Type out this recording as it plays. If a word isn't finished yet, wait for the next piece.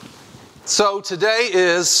So today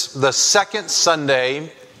is the second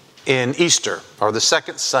Sunday in Easter, or the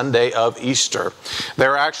second Sunday of Easter.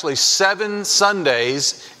 There are actually 7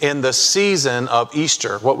 Sundays in the season of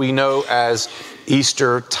Easter, what we know as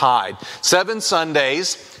Eastertide. 7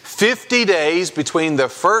 Sundays, 50 days between the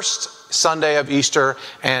first Sunday of Easter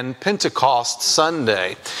and Pentecost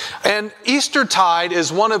Sunday. And Eastertide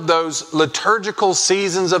is one of those liturgical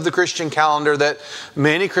seasons of the Christian calendar that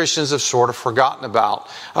many Christians have sort of forgotten about.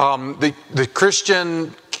 The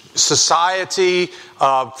Christian society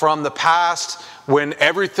from the past, when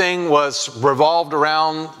everything was revolved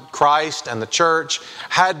around Christ and the church,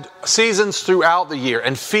 had seasons throughout the year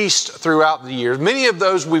and feasts throughout the year. Many of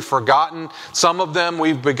those we've forgotten. Some of them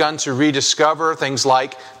we've begun to rediscover, things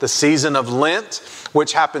like the season of Lent,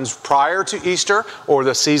 which happens prior to Easter, or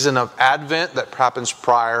the season of Advent that happens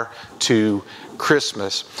prior to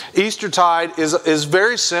Christmas. Eastertide is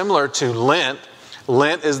very similar to Lent.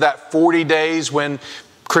 Lent is that 40 days when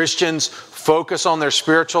Christians focus on their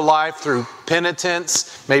spiritual life through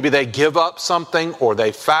penitence. Maybe they give up something, or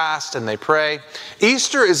they fast and they pray.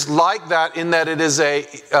 Easter is like that in that it is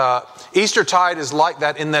Eastertide is like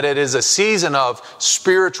that in that it is a season of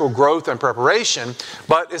spiritual growth and preparation,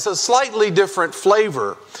 but it's a slightly different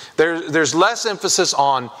flavor. There's less emphasis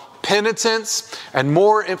on penitence and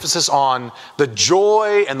more emphasis on the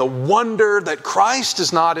joy and the wonder that Christ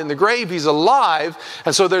is not in the grave, He's alive.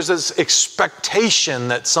 And so there's this expectation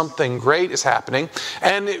that something great is happening.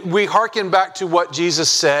 And we hearken back to what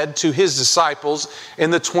Jesus said to His disciples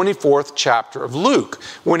in the 24th chapter of Luke,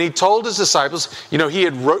 when He told His disciples, He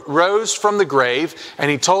had rose from the grave,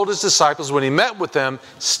 and He told His disciples when He met with them,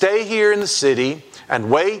 stay here in the city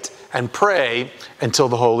and wait and pray until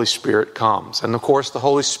the Holy Spirit comes. And of course, the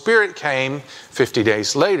Holy Spirit came 50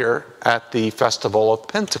 days later at the festival of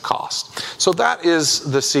Pentecost. So that is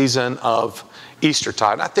the season of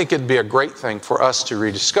Eastertide. I think it'd be a great thing for us to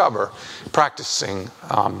rediscover practicing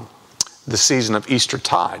the season of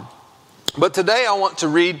Eastertide. But today I want to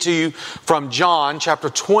read to you from John chapter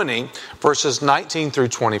 20, verses 19 through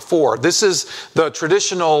 24. This is the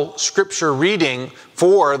traditional scripture reading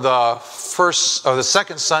for the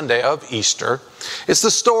second Sunday of Easter. It's the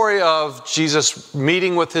story of Jesus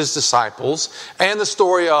meeting with His disciples and the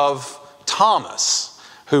story of Thomas,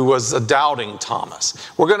 who was a doubting Thomas.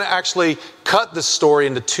 We're going to actually cut this story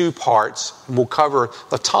into 2 parts. We'll cover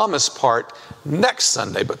the Thomas part next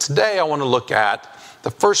Sunday. But today I want to look at the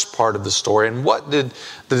first part of the story, and what did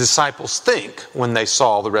the disciples think when they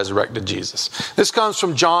saw the resurrected Jesus. This comes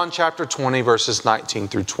from John chapter 20, verses 19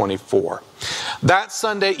 through 24. That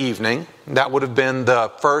Sunday evening, that would have been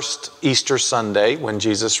the first Easter Sunday when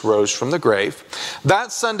Jesus rose from the grave.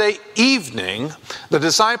 That Sunday evening, the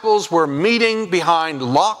disciples were meeting behind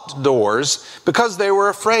locked doors because they were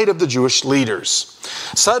afraid of the Jewish leaders.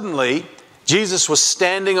 Suddenly, Jesus was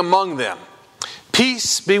standing among them.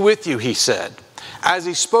 "Peace be with you," He said. As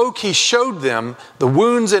He spoke, He showed them the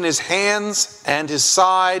wounds in His hands and His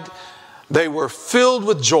side. They were filled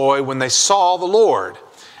with joy when they saw the Lord.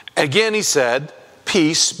 Again He said,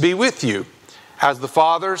 "Peace be with you. As the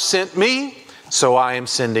Father sent me, so I am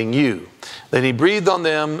sending you." Then He breathed on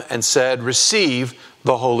them and said, "Receive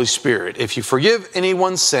the Holy Spirit. If you forgive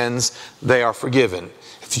anyone's sins, they are forgiven.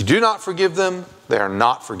 If you do not forgive them, they are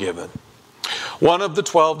not forgiven." One of the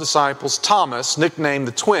 12 disciples, Thomas, nicknamed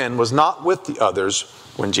the twin, was not with the others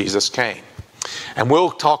when Jesus came. And we'll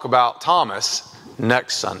talk about Thomas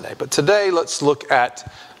next Sunday. But today, let's look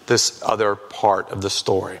at this other part of the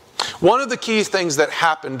story. One of the key things that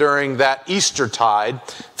happened during that Eastertide,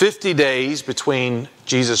 50 days between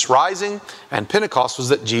Jesus rising and Pentecost, was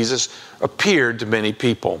that Jesus appeared to many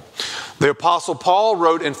people. The Apostle Paul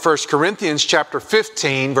wrote in 1 Corinthians chapter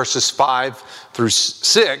 15, verses 5 through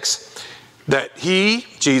 6, that He,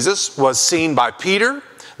 Jesus, was seen by Peter,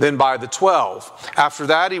 then by the 12. After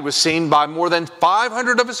that, He was seen by more than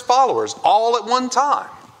 500 of His followers, all at one time,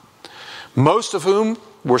 most of whom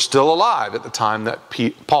were still alive at the time that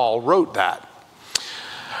Paul wrote that.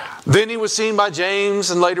 Then He was seen by James,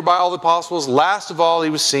 and later by all the apostles. Last of all, He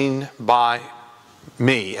was seen by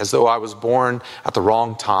me, as though I was born at the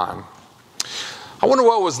wrong time. I wonder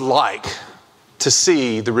what it was like to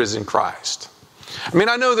see the risen Christ.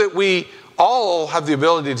 I know that we all have the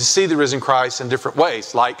ability to see the risen Christ in different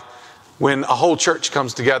ways, like when a whole church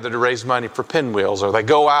comes together to raise money for Pinwheels, or they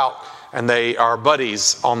go out and they are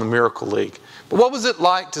buddies on the Miracle League. But what was it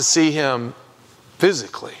like to see Him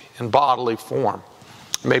physically, in bodily form?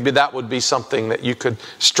 Maybe that would be something that you could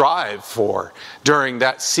strive for during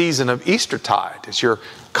that season of Eastertide as you're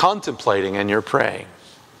contemplating and you're praying.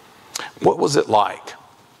 What was it like?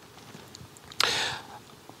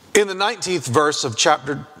 In the 19th verse of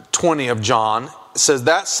chapter 20 of John, it says,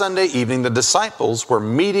 that Sunday evening, the disciples were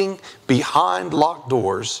meeting behind locked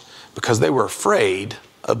doors because they were afraid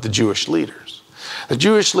of the Jewish leaders. The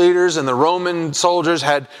Jewish leaders and the Roman soldiers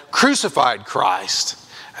had crucified Christ,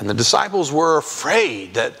 and the disciples were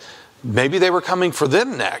afraid that maybe they were coming for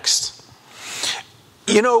them next.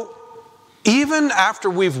 You know, even after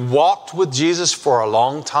we've walked with Jesus for a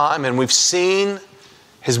long time and we've seen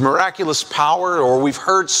His miraculous power, or we've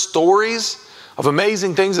heard stories of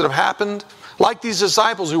amazing things that have happened, like these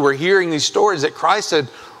disciples who were hearing these stories that Christ had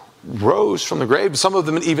rose from the grave. Some of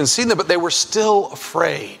them had even seen them, but they were still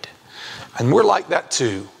afraid. And we're like that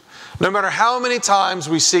too. No matter how many times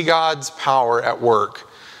we see God's power at work,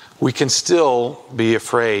 we can still be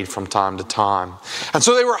afraid from time to time. And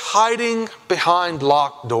so they were hiding behind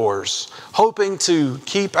locked doors, hoping to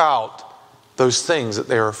keep out those things that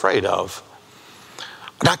they were afraid of.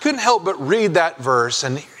 And I couldn't help but read that verse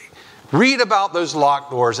and read about those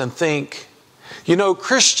locked doors and think, you know,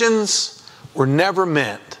 Christians were never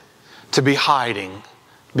meant to be hiding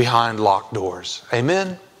behind locked doors.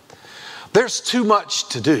 Amen? There's too much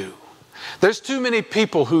to do. There's too many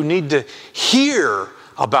people who need to hear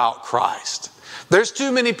about Christ. There's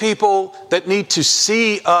too many people that need to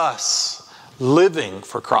see us living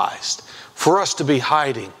for Christ for us to be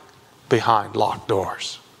hiding behind locked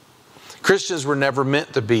doors. Christians were never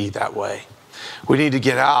meant to be that way. We need to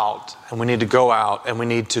get out, and we need to go out, and we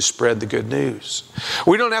need to spread the good news.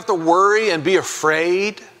 We don't have to worry and be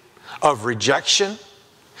afraid of rejection.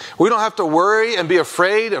 We don't have to worry and be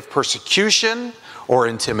afraid of persecution or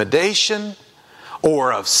intimidation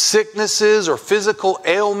or of sicknesses or physical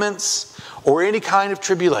ailments or any kind of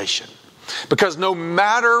tribulation. Because no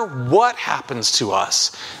matter what happens to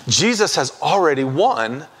us, Jesus has already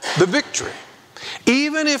won the victory.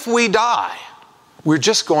 Even if we die, we're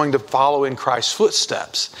just going to follow in Christ's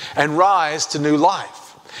footsteps and rise to new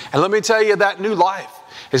life. And let me tell you, that new life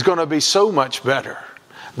is going to be so much better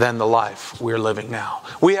than the life we're living now.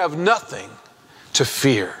 We have nothing to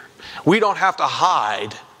fear. We don't have to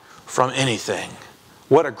hide from anything.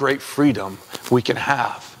 What a great freedom we can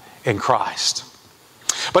have in Christ.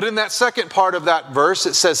 But in that second part of that verse,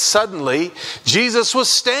 it says, suddenly Jesus was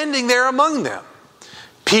standing there among them.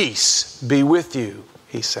 Peace be with you,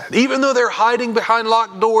 he said. Even though they're hiding behind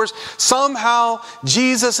locked doors, somehow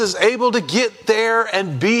Jesus is able to get there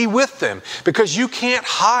and be with them. Because you can't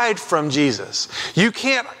hide from Jesus. You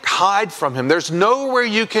can't hide from Him. There's nowhere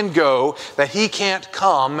you can go that He can't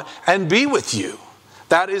come and be with you.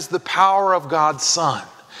 That is the power of God's Son.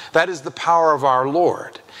 That is the power of our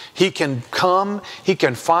Lord. He can come, He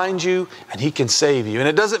can find you, and He can save you. And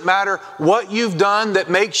it doesn't matter what you've done that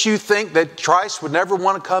makes you think that Christ would never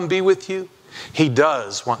want to come be with you. He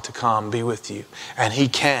does want to come be with you. And He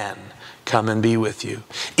can come and be with you.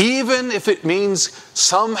 Even if it means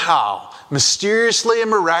somehow, mysteriously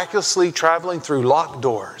and miraculously traveling through locked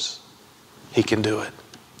doors, He can do it.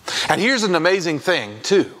 And here's an amazing thing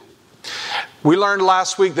too. We learned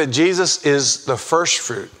last week that Jesus is the first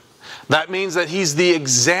fruit. That means that He's the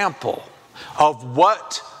example of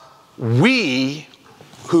what we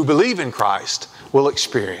who believe in Christ will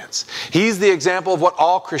experience. He's the example of what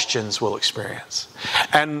all Christians will experience.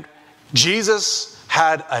 And Jesus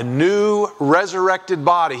had a new resurrected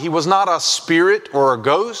body. He was not a spirit or a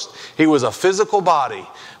ghost. He was a physical body.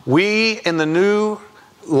 We in the new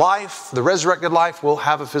life, the resurrected life, will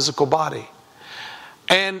have a physical body.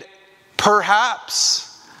 And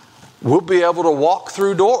perhaps we'll be able to walk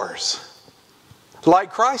through doors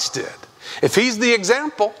like Christ did. If He's the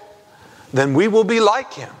example, then we will be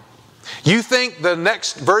like Him. You think the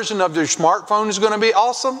next version of your smartphone is going to be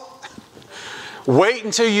awesome? Wait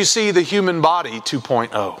until you see the human body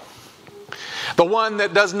 2.0. The one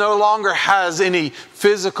that no longer has any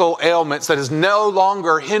physical ailments, that is no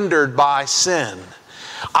longer hindered by sin.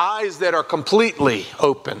 Eyes that are completely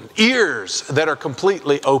open. Ears that are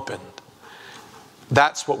completely opened.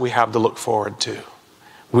 That's what we have to look forward to.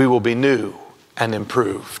 We will be new and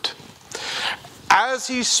improved. As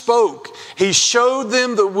He spoke, He showed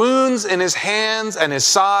them the wounds in His hands and His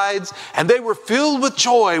sides, and they were filled with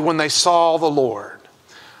joy when they saw the Lord.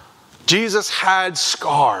 Jesus had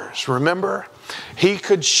scars, remember? He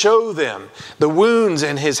could show them the wounds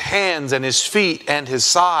in His hands and His feet and His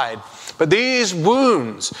side. But these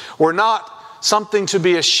wounds were not something to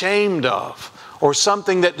be ashamed of or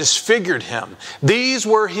something that disfigured him. These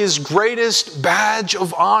were his greatest badge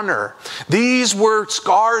of honor. These were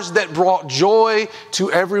scars that brought joy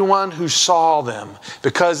to everyone who saw them,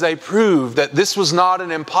 because they proved that this was not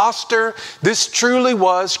an imposter. This truly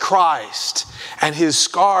was Christ. And his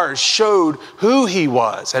scars showed who he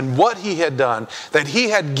was and what he had done, that he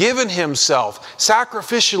had given himself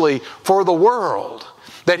sacrificially for the world,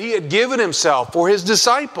 that he had given himself for his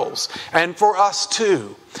disciples and for us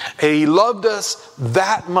too. And he loved us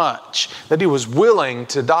that much that he was willing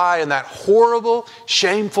to die in that horrible,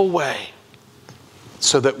 shameful way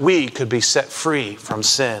so that we could be set free from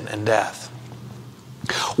sin and death.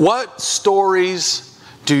 What stories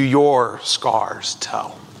do your scars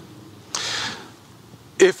tell?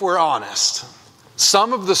 If we're honest,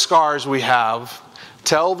 some of the scars we have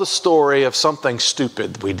tell the story of something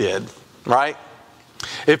stupid we did, right?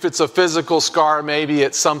 If it's a physical scar, maybe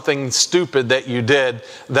it's something stupid that you did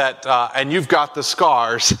and you've got the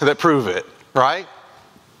scars that prove it, right?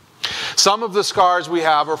 Some of the scars we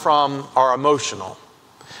have are emotional.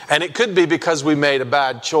 And it could be because we made a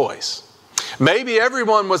bad choice. Maybe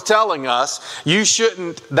everyone was telling us,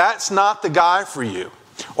 that's not the guy for you.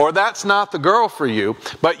 Or that's not the girl for you.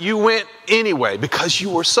 But you went anyway because you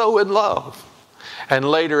were so in love. And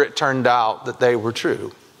later it turned out that they were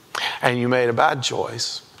true. And you made a bad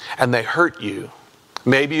choice, and they hurt you.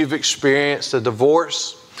 Maybe you've experienced a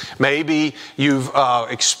divorce. Maybe you've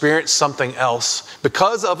experienced something else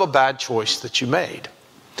because of a bad choice that you made.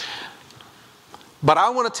 But I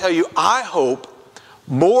want to tell you, I hope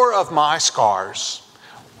more of my scars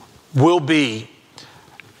will be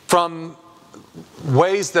from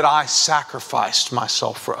ways that I sacrificed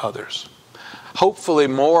myself for others. Hopefully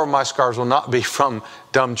more of my scars will not be from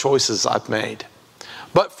dumb choices I've made,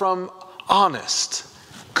 but from honest,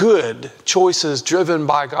 good choices driven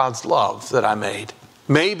by God's love that I made.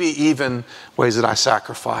 Maybe even ways that I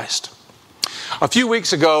sacrificed. A few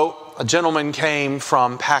weeks ago, a gentleman came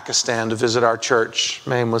from Pakistan to visit our church. His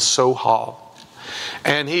name was Sohal.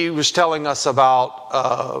 And he was telling us about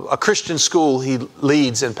a Christian school he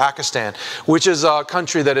leads in Pakistan, which is a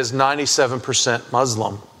country that is 97%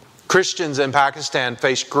 Muslim. Christians in Pakistan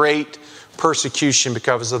face great persecution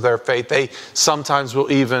because of their faith. They sometimes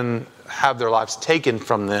will even have their lives taken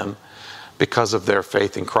from them because of their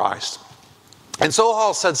faith in Christ. And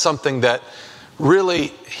Sohal said something that really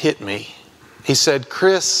hit me. He said,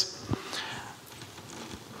 "Chris,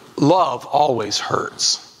 love always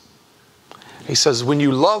hurts." He says, when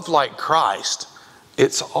you love like Christ,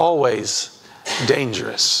 it's always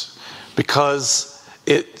dangerous because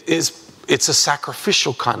it's a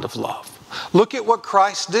sacrificial kind of love. Look at what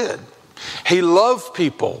Christ did. He loved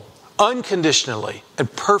people unconditionally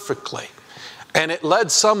and perfectly. And it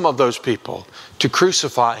led some of those people to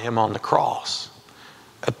crucify him on the cross.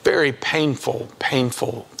 A very painful,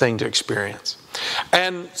 painful thing to experience.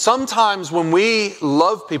 And sometimes when we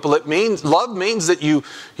love people, love means that you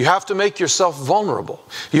have to make yourself vulnerable.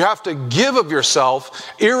 You have to give of yourself,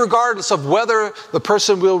 irregardless of whether the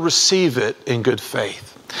person will receive it in good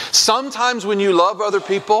faith. Sometimes when you love other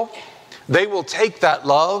people, they will take that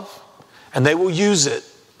love and they will use it.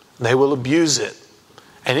 They will abuse it.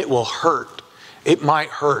 And it will hurt. It might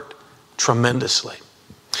hurt tremendously.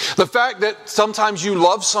 The fact that sometimes you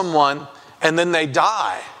love someone and then they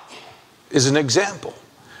die is an example.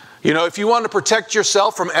 You know, if you want to protect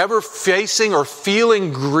yourself from ever facing or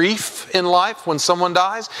feeling grief in life when someone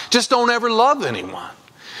dies, just don't ever love anyone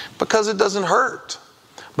because it doesn't hurt.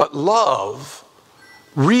 But love,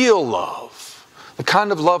 real love, the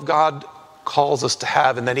kind of love God calls us to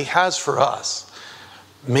have and that He has for us,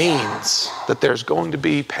 means that there's going to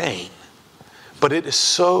be pain. But it is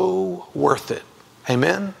so worth it.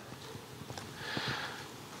 Amen?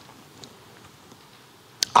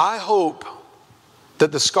 I hope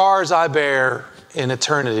that the scars I bear in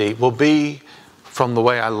eternity will be from the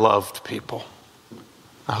way I loved people.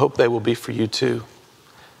 I hope they will be for you too.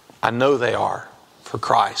 I know they are for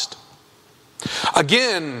Christ.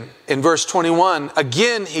 Again, in verse 21,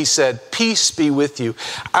 again he said, "Peace be with you.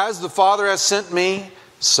 As the Father has sent me,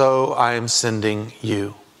 so I am sending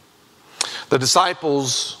you." The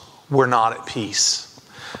disciples were not at peace.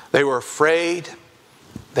 They were afraid.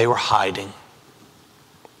 They were hiding.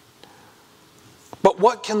 But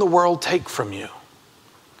what can the world take from you?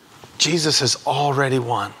 Jesus has already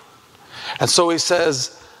won. And so he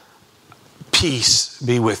says, "Peace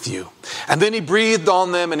be with you." And then he breathed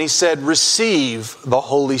on them and he said, "Receive the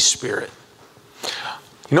Holy Spirit."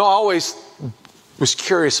 You know, I always was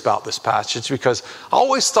curious about this passage because I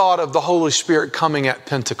always thought of the Holy Spirit coming at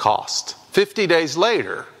Pentecost, 50 days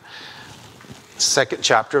later, second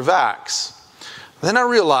chapter of Acts. Then I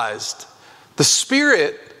realized The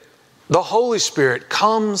Spirit, the Holy Spirit,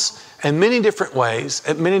 comes in many different ways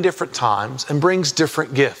at many different times and brings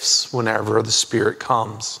different gifts whenever the Spirit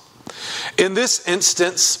comes. In this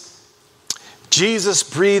instance, Jesus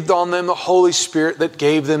breathed on them the Holy Spirit that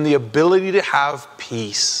gave them the ability to have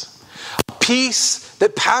peace. A peace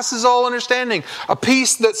that passes all understanding. A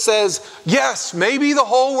peace that says, yes, maybe the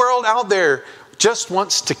whole world out there just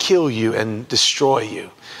wants to kill you and destroy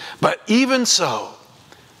you. But even so,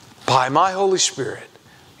 by my Holy Spirit,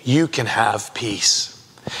 you can have peace.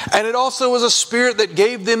 And it also was a Spirit that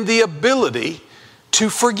gave them the ability to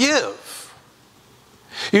forgive.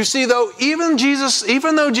 You see, even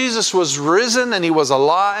though Jesus was risen and he was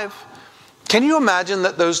alive, can you imagine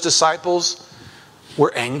that those disciples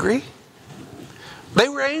were angry? They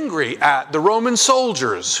were angry at the Roman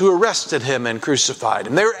soldiers who arrested him and crucified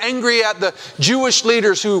him. They were angry at the Jewish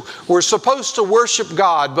leaders who were supposed to worship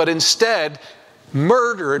God, but instead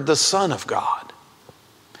murdered the Son of God.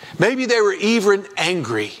 Maybe they were even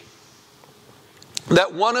angry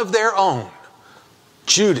that one of their own,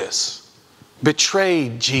 Judas,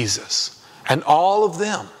 betrayed Jesus and all of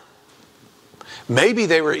them. Maybe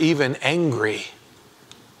they were even angry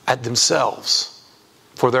at themselves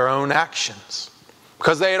for their own actions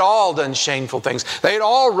because they had all done shameful things. They had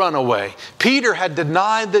all run away. Peter had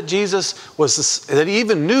denied that that he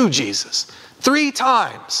even knew Jesus 3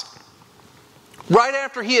 times. Right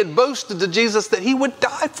after he had boasted to Jesus that he would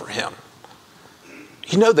die for him.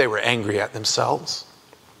 You know they were angry at themselves.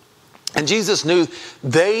 And Jesus knew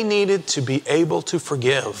they needed to be able to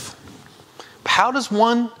forgive. How does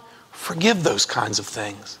one forgive those kinds of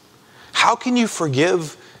things? How can you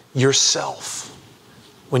forgive yourself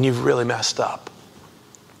when you've really messed up?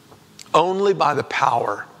 Only by the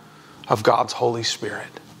power of God's Holy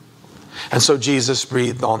Spirit. And so Jesus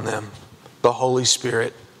breathed on them the Holy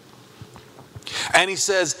Spirit. And he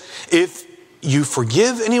says, if you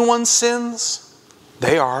forgive anyone's sins,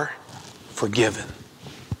 they are forgiven.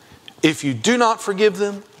 If you do not forgive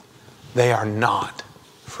them, they are not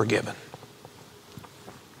forgiven.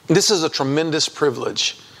 This is a tremendous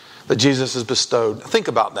privilege that Jesus has bestowed. Think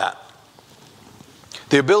about that.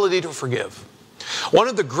 The ability to forgive. One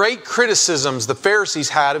of the great criticisms the Pharisees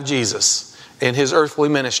had of Jesus in his earthly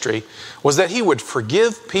ministry was that he would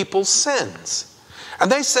forgive people's sins.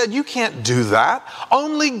 And they said, you can't do that.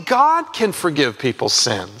 Only God can forgive people's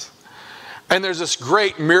sins. And there's this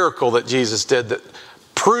great miracle that Jesus did that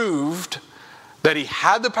proved that he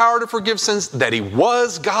had the power to forgive sins, that he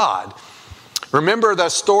was God. Remember the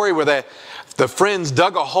story where the friends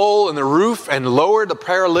dug a hole in the roof and lowered the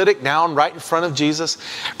paralytic down right in front of Jesus?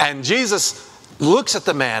 And Jesus looks at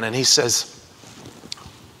the man and he says,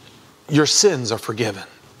 your sins are forgiven.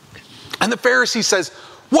 And the Pharisee says,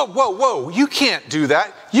 whoa, you can't do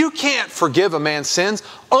that. You can't forgive a man's sins.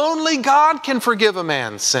 Only God can forgive a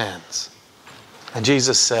man's sins. And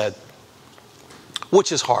Jesus said,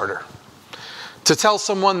 which is harder? To tell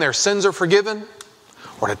someone their sins are forgiven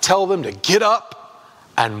or to tell them to get up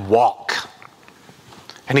and walk?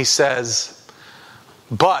 And he says,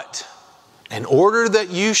 but in order that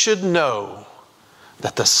you should know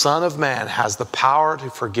that the Son of Man has the power to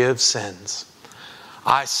forgive sins,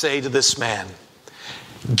 I say to this man,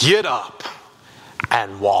 get up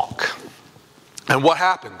and walk. And what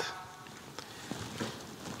happened?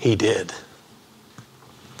 He did.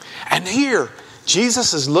 And here,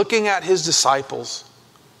 Jesus is looking at his disciples,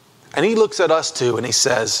 and he looks at us too, and he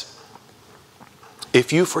says,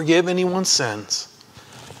 if you forgive anyone's sins,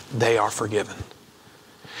 they are forgiven.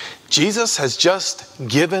 Jesus has just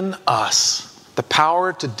given us the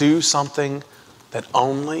power to do something that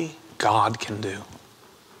only God can do.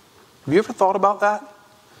 Have you ever thought about that?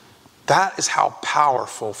 That is how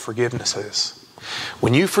powerful forgiveness is.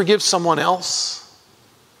 When you forgive someone else,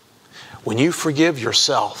 when you forgive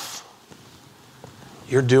yourself,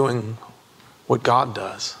 you're doing what God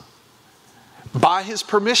does. By his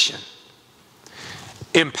permission.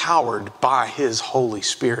 Empowered by his Holy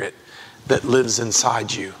Spirit that lives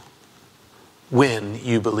inside you when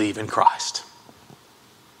you believe in Christ.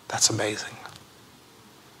 That's amazing.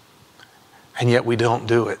 And yet we don't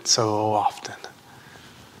do it so often.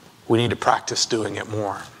 We need to practice doing it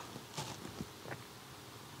more.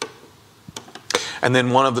 And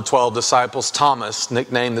then one of the 12 disciples, Thomas,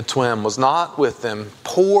 nicknamed the twin, was not with them.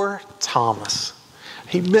 Poor Thomas.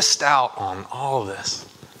 He missed out on all of this.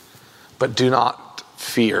 But do not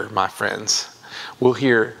fear, my friends. We'll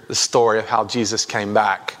hear the story of how Jesus came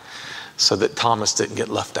back so that Thomas didn't get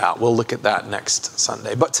left out. We'll look at that next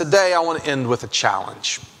Sunday. But today I want to end with a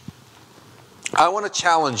challenge. I want to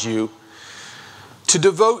challenge you to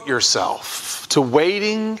devote yourself to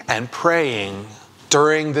waiting and praying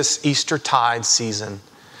during this Eastertide season.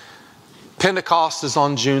 Pentecost is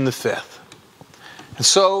on June the 5th. And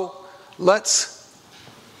so let's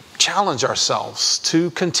challenge ourselves to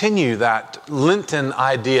continue that Lenten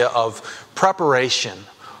idea of preparation.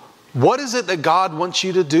 What is it that God wants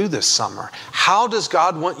you to do this summer? How does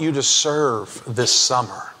God want you to serve this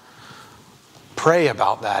summer? Pray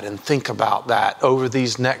about that and think about that over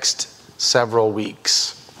these next several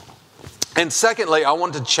weeks. And secondly, I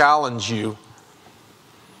want to challenge you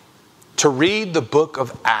to read the book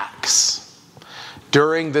of Acts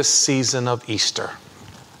during this season of Easter.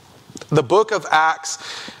 The book of Acts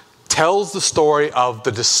tells the story of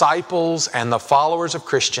the disciples and the followers of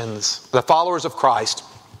Christians, the followers of Christ,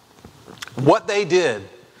 what they did,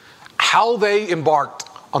 how they embarked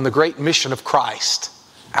on the great mission of Christ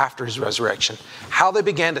after his resurrection, how they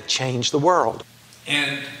began to change the world.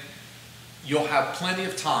 And you'll have plenty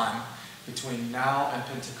of time between now and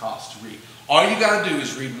Pentecost to read. All you got to do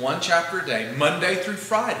is read one chapter a day, Monday through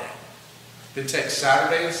Friday. Then take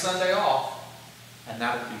Saturday and Sunday off, and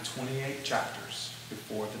that will be 28 chapters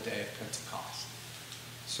before the day of Pentecost.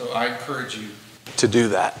 So I encourage you to do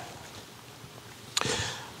that.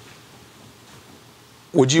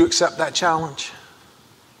 Would you accept that challenge?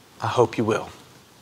 I hope you will.